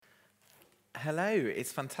Hello,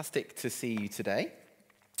 it's fantastic to see you today.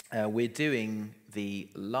 We're doing the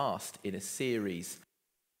last in a series,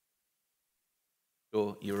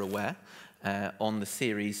 you're aware, on the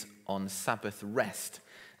series on Sabbath rest.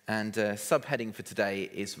 And subheading for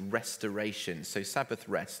today is restoration. So Sabbath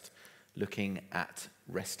rest, looking at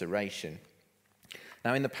restoration.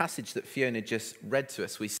 Now in the passage that Fiona just read to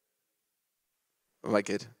us, we see... Oh, my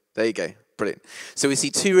good. There you go. Brilliant. So we see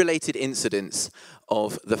two related incidents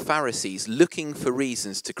of the Pharisees looking for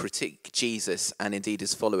reasons to critique Jesus and indeed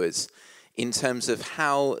his followers in terms of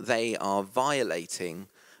how they are violating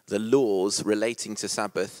the laws relating to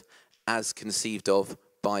Sabbath as conceived of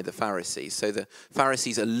by the Pharisees. So the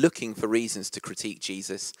Pharisees are looking for reasons to critique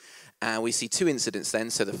Jesus. And we see two incidents then.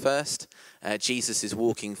 So the first, Jesus is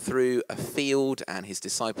walking through a field and his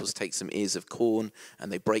disciples take some ears of corn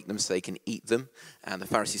and they break them so they can eat them. And the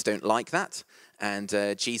Pharisees don't like that. And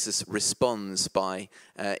Jesus responds by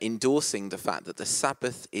endorsing the fact that the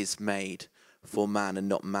Sabbath is made for man and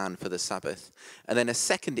not man for the Sabbath. And then a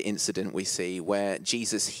second incident we see where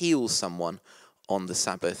Jesus heals someone on the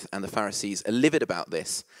Sabbath and the Pharisees are livid about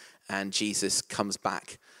this. And Jesus comes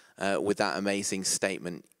back with that amazing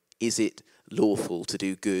statement. Is it lawful to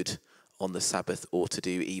do good on the Sabbath or to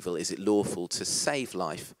do evil? Is it lawful to save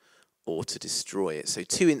life or to destroy it? So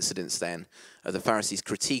two incidents then of the Pharisees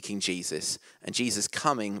critiquing Jesus and Jesus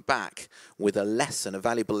coming back with a lesson, a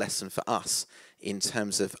valuable lesson for us in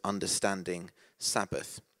terms of understanding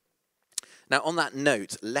Sabbath. Now on that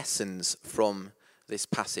note, lessons from this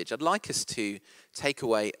passage, I'd like us to take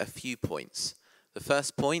away a few points. The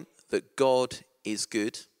first point, that God is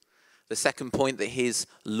good. The second point, that his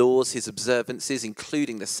laws, his observances,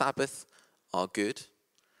 including the Sabbath, are good.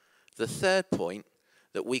 The third point,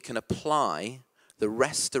 that we can apply the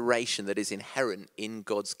restoration that is inherent in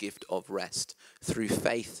God's gift of rest through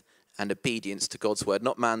faith and obedience to God's word,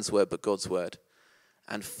 not man's word, but God's word.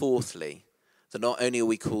 And fourthly, that not only are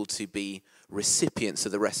we called to be recipients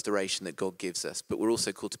of the restoration that God gives us, but we're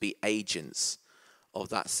also called to be agents of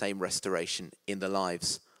that same restoration in the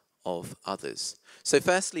lives of others. So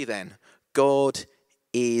firstly then, God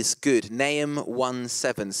is good. Nahum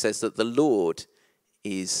 1:7 says that the Lord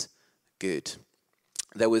is good.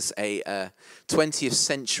 There was a 20th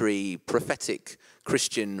century prophetic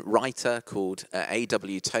Christian writer called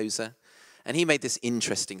A.W. Tozer, and he made this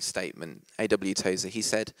interesting statement. A.W. Tozer, he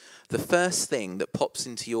said, the first thing that pops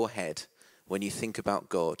into your head when you think about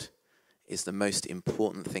God is the most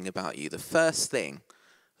important thing about you. The first thing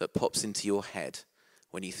that pops into your head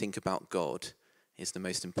when you think about God is the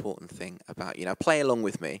most important thing about you. Now play along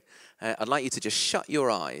with me. I'd like you to just shut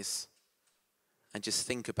your eyes and just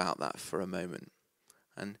think about that for a moment.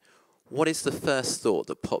 And what is the first thought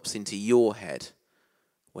that pops into your head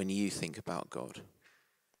when you think about God?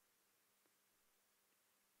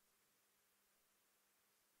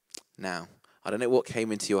 Now, I don't know what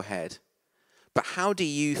came into your head, but how do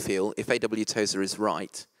you feel, if A.W. Tozer is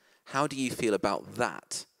right, how do you feel about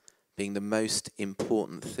that being the most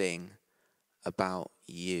important thing about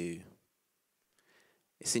you?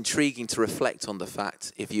 It's intriguing to reflect on the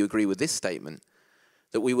fact, if you agree with this statement,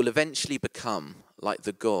 that we will eventually become like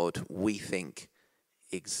the God we think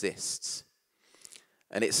exists.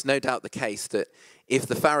 And it's no doubt the case that if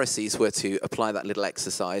the Pharisees were to apply that little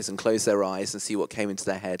exercise and close their eyes and see what came into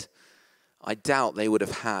their head, I doubt they would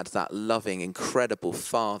have had that loving, incredible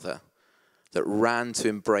Father that ran to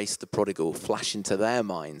embrace the prodigal flash into their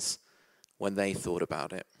minds when they thought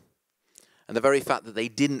about it. And the very fact that they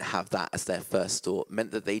didn't have that as their first thought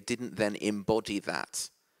meant that they didn't then embody that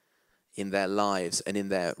in their lives and in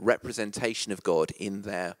their representation of God, in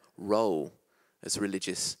their role as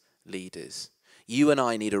religious leaders. You and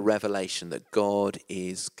I need a revelation that God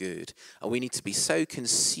is good. And we need to be so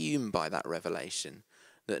consumed by that revelation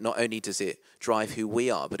that not only does it drive who we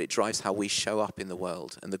are, but it drives how we show up in the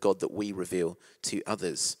world and the God that we reveal to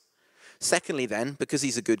others. Secondly then, because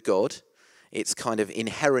he's a good God, it's kind of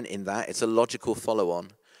inherent in that, it's a logical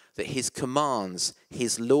follow-on, that his commands,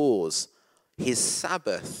 his laws, his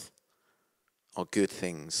Sabbath are good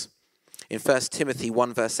things. In 1 Timothy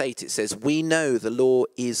 1 verse 8 it says, we know the law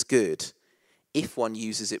is good if one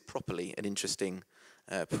uses it properly. An interesting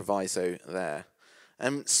proviso there.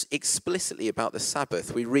 And explicitly about the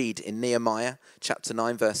Sabbath, we read in Nehemiah chapter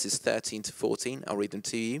 9 verses 13 to 14. I'll read them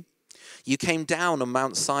to you. You came down on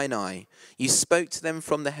Mount Sinai. You spoke to them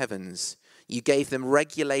from the heavens. You gave them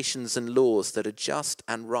regulations and laws that are just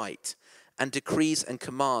and right, and decrees and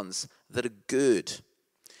commands that are good.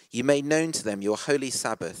 You made known to them your holy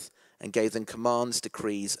Sabbath and gave them commands,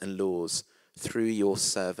 decrees, and laws through your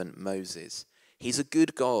servant Moses. He's a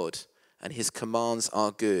good God, and his commands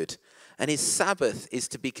are good. And his Sabbath is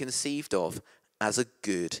to be conceived of as a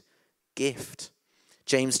good gift.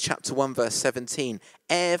 James chapter 1 verse 17,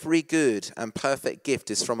 every good and perfect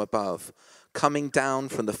gift is from above, coming down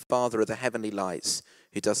from the Father of the heavenly lights,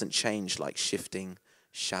 who doesn't change like shifting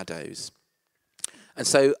shadows. And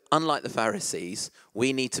so, unlike the Pharisees,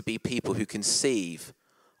 we need to be people who conceive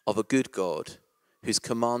of a good God, whose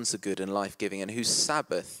commands are good and life-giving, and whose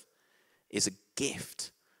Sabbath is a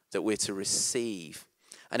gift that we're to receive.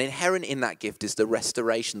 And inherent in that gift is the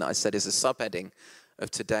restoration that I said is a subheading of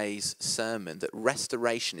today's sermon, that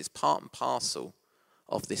restoration is part and parcel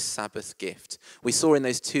of this Sabbath gift. We saw in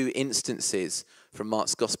those two instances from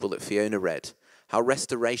Mark's Gospel that Fiona read, how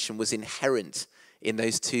restoration was inherent in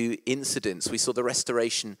those two incidents. We saw the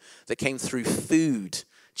restoration that came through food,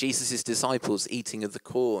 Jesus' disciples eating of the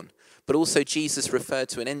corn. But also Jesus referred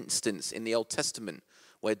to an instance in the Old Testament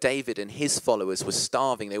where David and his followers were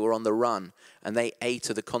starving, they were on the run, and they ate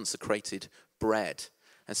of the consecrated bread.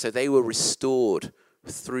 And so they were restored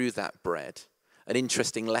through that bread. An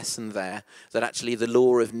interesting lesson there, that actually the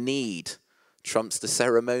law of need trumps the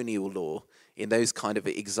ceremonial law in those kind of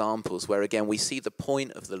examples, where again we see the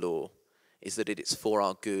point of the law is that it is for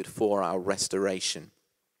our good, for our restoration.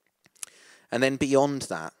 And then beyond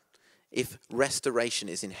that, if restoration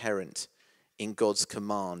is inherent in God's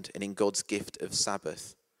command and in God's gift of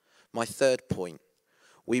Sabbath, my third point,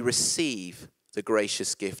 we receive the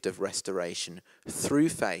gracious gift of restoration through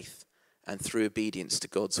faith and through obedience to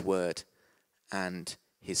God's word and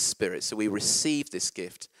his Spirit. So we receive this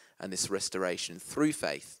gift and this restoration through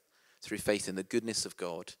faith in the goodness of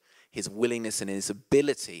God, his willingness and his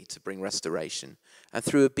ability to bring restoration, and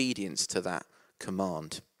through obedience to that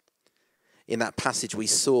command. In that passage we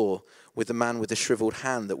saw with the man with the shriveled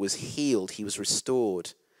hand that was healed, he was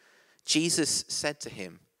restored. Jesus said to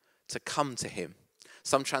him to come to him.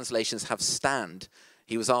 Some translations have stand.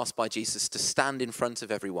 He was asked by Jesus to stand in front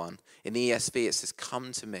of everyone. In the ESV it says,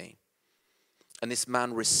 come to me. And this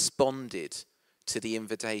man responded to the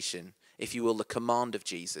invitation, if you will, the command of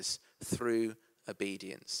Jesus, through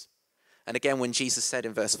obedience. And again, when Jesus said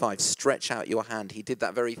in verse 5, stretch out your hand, he did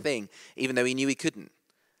that very thing, even though he knew he couldn't.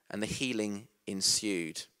 And the healing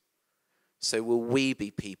ensued. So will we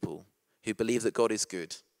be people who believe that God is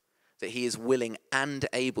good, that he is willing and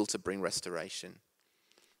able to bring restoration?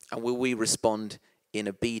 And will we respond in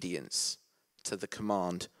obedience to the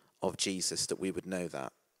command of Jesus, that we would know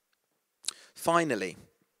that? Finally,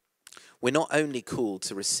 we're not only called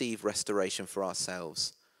to receive restoration for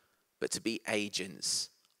ourselves, but to be agents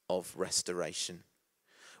of restoration.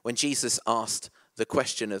 When Jesus asked the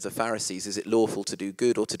question of the Pharisees, is it lawful to do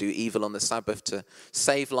good or to do evil on the Sabbath, to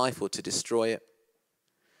save life or to destroy it?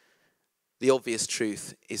 The obvious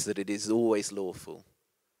truth is that it is always lawful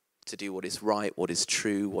to do what is right, what is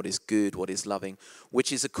true, what is good, what is loving,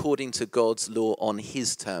 which is according to God's law on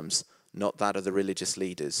his terms, not that of the religious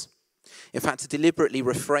leaders. In fact, to deliberately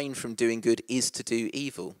refrain from doing good is to do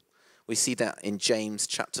evil. We see that in James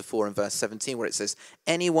chapter 4 and verse 17, where it says,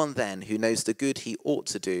 anyone then who knows the good he ought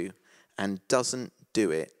to do and doesn't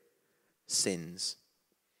do it sins.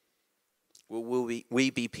 Will we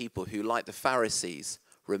be people who, like the Pharisees,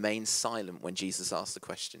 remain silent when Jesus asks the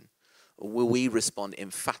question? Or will we respond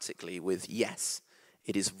emphatically with, yes,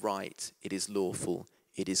 it is right, it is lawful,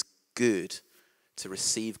 it is good to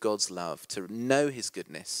receive God's love, to know his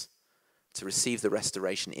goodness, to receive the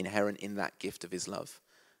restoration inherent in that gift of his love,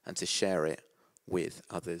 and to share it with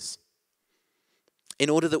others. In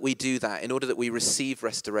order that we do that, in order that we receive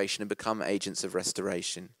restoration and become agents of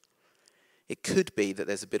restoration, it could be that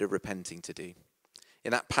there's a bit of repenting to do. In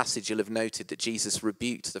that passage, you'll have noted that Jesus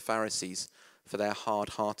rebuked the Pharisees for their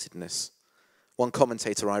hard-heartedness. One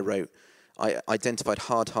commentator I identified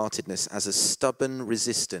hard-heartedness as a stubborn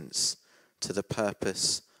resistance to the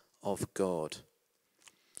purpose of God.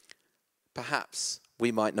 Perhaps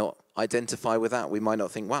we might not identify with that. We might not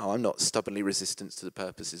think, wow, I'm not stubbornly resistant to the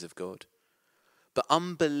purposes of God. But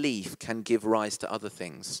unbelief can give rise to other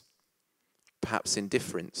things. Perhaps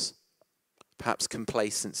indifference. Perhaps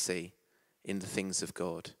complacency in the things of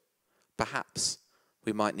God. Perhaps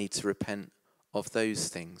we might need to repent of those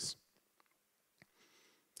things.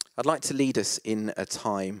 I'd like to lead us in a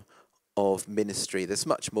time of ministry. There's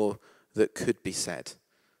much more that could be said.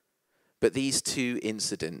 But these two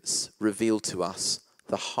incidents reveal to us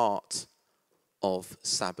the heart of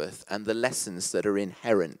Sabbath and the lessons that are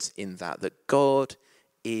inherent in that God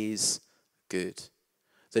is good,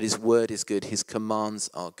 that his word is good, his commands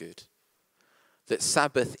are good, that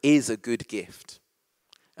Sabbath is a good gift,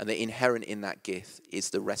 and that inherent in that gift is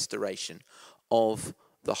the restoration of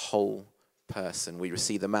the whole person. We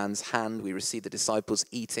receive the man's hand, we receive the disciples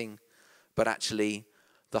eating, but actually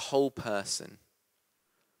the whole person.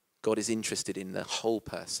 God is interested in the whole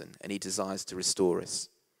person, and he desires to restore us.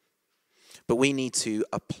 But we need to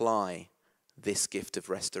apply this gift of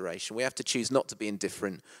restoration. We have to choose not to be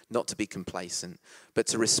indifferent, not to be complacent, but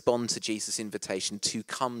to respond to Jesus' invitation to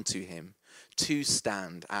come to him, to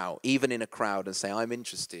stand out, even in a crowd, and say, I'm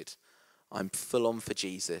interested. I'm full on for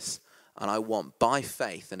Jesus, and I want, by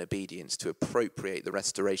faith and obedience, to appropriate the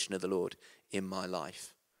restoration of the Lord in my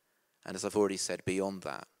life. And as I've already said, beyond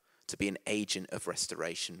that, to be an agent of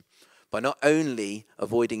restoration by not only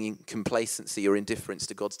avoiding complacency or indifference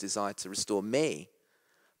to God's desire to restore me,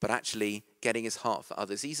 but actually getting his heart for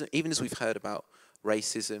others. Even as we've heard about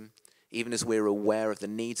racism, even as we're aware of the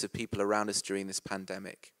needs of people around us during this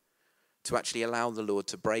pandemic, to actually allow the Lord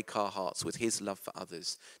to break our hearts with his love for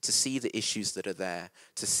others, to see the issues that are there,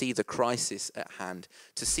 to see the crisis at hand,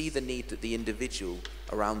 to see the need that the individual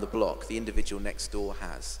around the block, the individual next door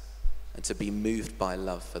has, and to be moved by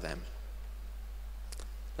love for them.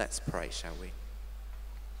 Let's pray, shall we?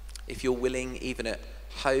 If you're willing, even at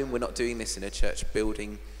home, we're not doing this in a church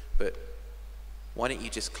building, but why don't you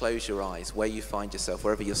just close your eyes where you find yourself,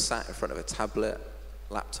 wherever you're sat in front of a tablet,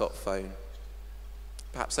 laptop, phone.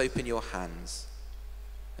 Perhaps open your hands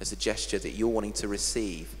as a gesture that you're wanting to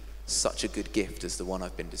receive such a good gift as the one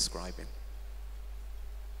I've been describing.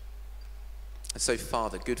 And so,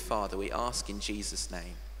 Father, good Father, we ask in Jesus'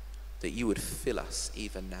 name that you would fill us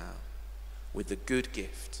even now with the good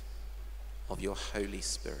gift of your Holy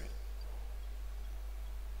Spirit.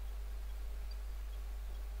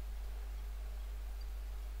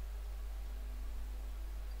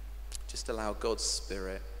 Just allow God's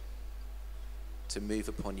Spirit to move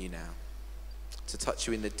upon you now, to touch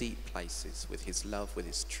you in the deep places with his love, with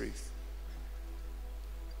his truth,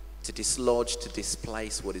 to dislodge, to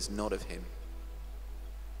displace what is not of him,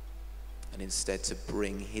 and instead to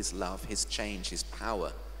bring his love, his change, his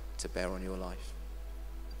power to bear on your life.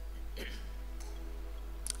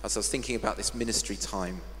 As I was thinking about this ministry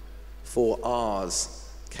time, 4 R's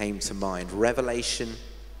came to mind: revelation,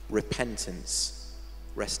 repentance,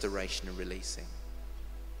 restoration, and releasing.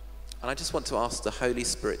 And I just want to ask the Holy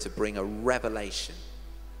Spirit to bring a revelation,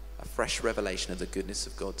 a fresh revelation of the goodness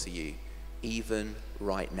of God to you, even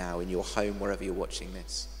right now in your home, wherever you're watching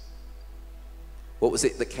this. What was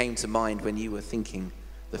it that came to mind when you were thinking,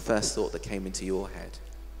 the first thought that came into your head?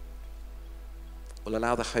 Well,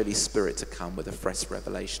 allow the Holy Spirit to come with a fresh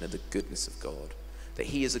revelation of the goodness of God, that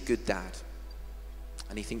he is a good dad,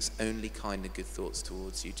 and he thinks only kind and good thoughts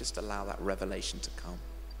towards you. Just allow that revelation to come.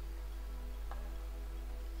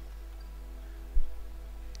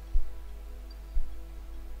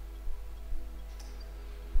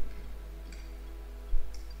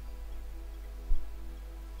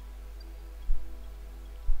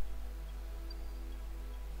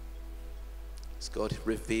 As God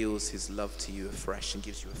reveals his love to you afresh and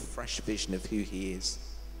gives you a fresh vision of who he is.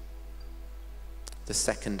 The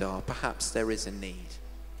second R, perhaps there is a need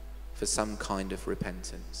for some kind of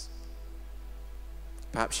repentance.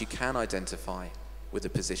 Perhaps you can identify with the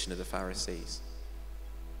position of the Pharisees.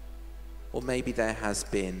 Or maybe there has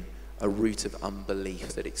been a root of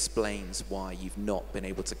unbelief that explains why you've not been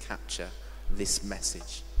able to capture this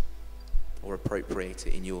message or appropriate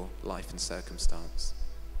it in your life and circumstance.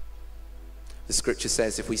 The scripture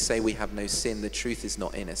says, if we say we have no sin, the truth is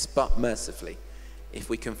not in us. But mercifully, if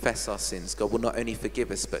we confess our sins, God will not only forgive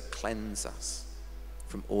us, but cleanse us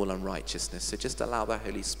from all unrighteousness. So just allow the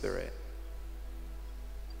Holy Spirit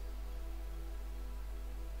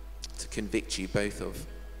to convict you both of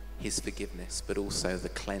his forgiveness, but also the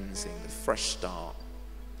cleansing, the fresh start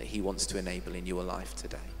that he wants to enable in your life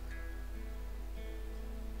today.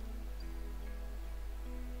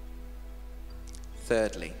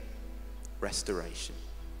 Thirdly, restoration.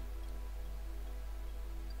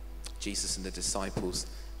 Jesus and the disciples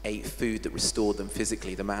ate food that restored them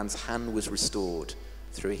physically. The man's hand was restored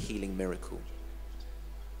through a healing miracle.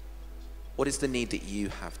 What is the need that you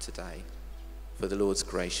have today for the Lord's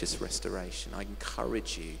gracious restoration? I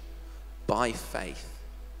encourage you, by faith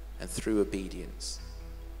and through obedience,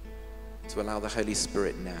 to allow the Holy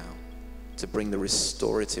Spirit now to bring the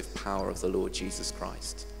restorative power of the Lord Jesus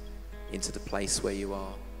Christ into the place where you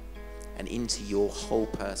are, and into your whole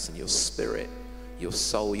person, your spirit, your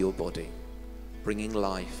soul, your body, bringing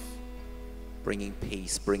life, bringing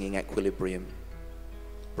peace, bringing equilibrium,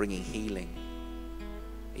 bringing healing,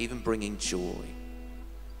 even bringing joy.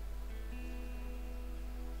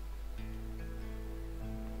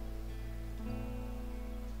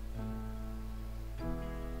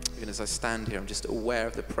 Even as I stand here, I'm just aware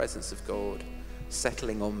of the presence of God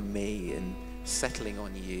settling on me and settling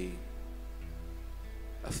on you.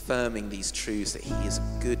 affirming these truths, that he is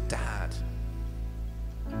a good dad,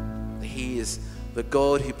 that he is the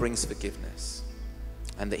God who brings forgiveness,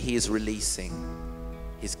 and that he is releasing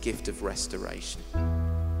his gift of restoration.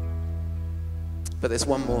 But there's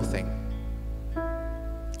one more thing.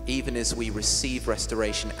 Even as we receive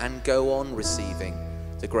restoration and go on receiving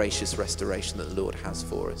the gracious restoration that the Lord has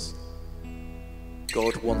for us,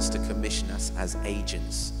 God wants to commission us as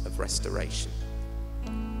agents of restoration.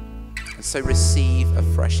 And so receive a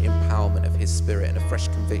fresh empowerment of his Spirit and a fresh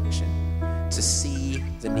conviction to see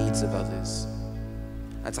the needs of others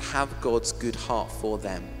and to have God's good heart for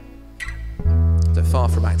them. That far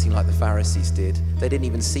from acting like the Pharisees did, they didn't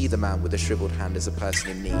even see the man with the shriveled hand as a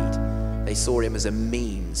person in need. They saw him as a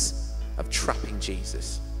means of trapping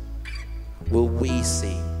Jesus. Will we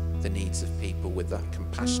see the needs of people with the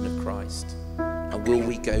compassion of Christ? And will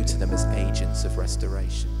we go to them as agents of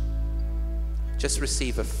restoration? Just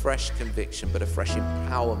receive a fresh conviction, but a fresh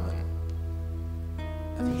empowerment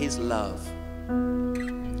of his love,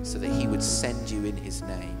 so that he would send you in his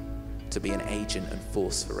name to be an agent and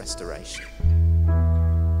force for restoration.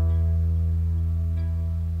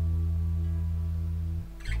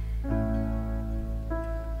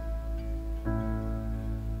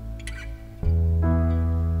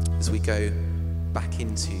 As we go back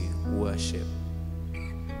into worship,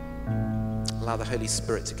 allow the Holy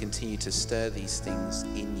Spirit to continue to stir these things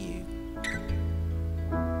in you,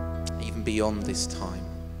 even beyond this time.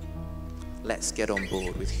 Let's get on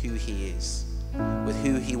board with who he is, with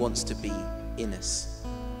who he wants to be in us,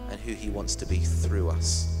 and who he wants to be through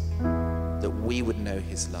us, that we would know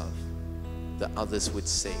his love, that others would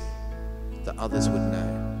see, that others would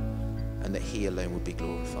know, and that he alone would be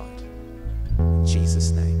glorified. In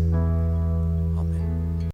Jesus' name.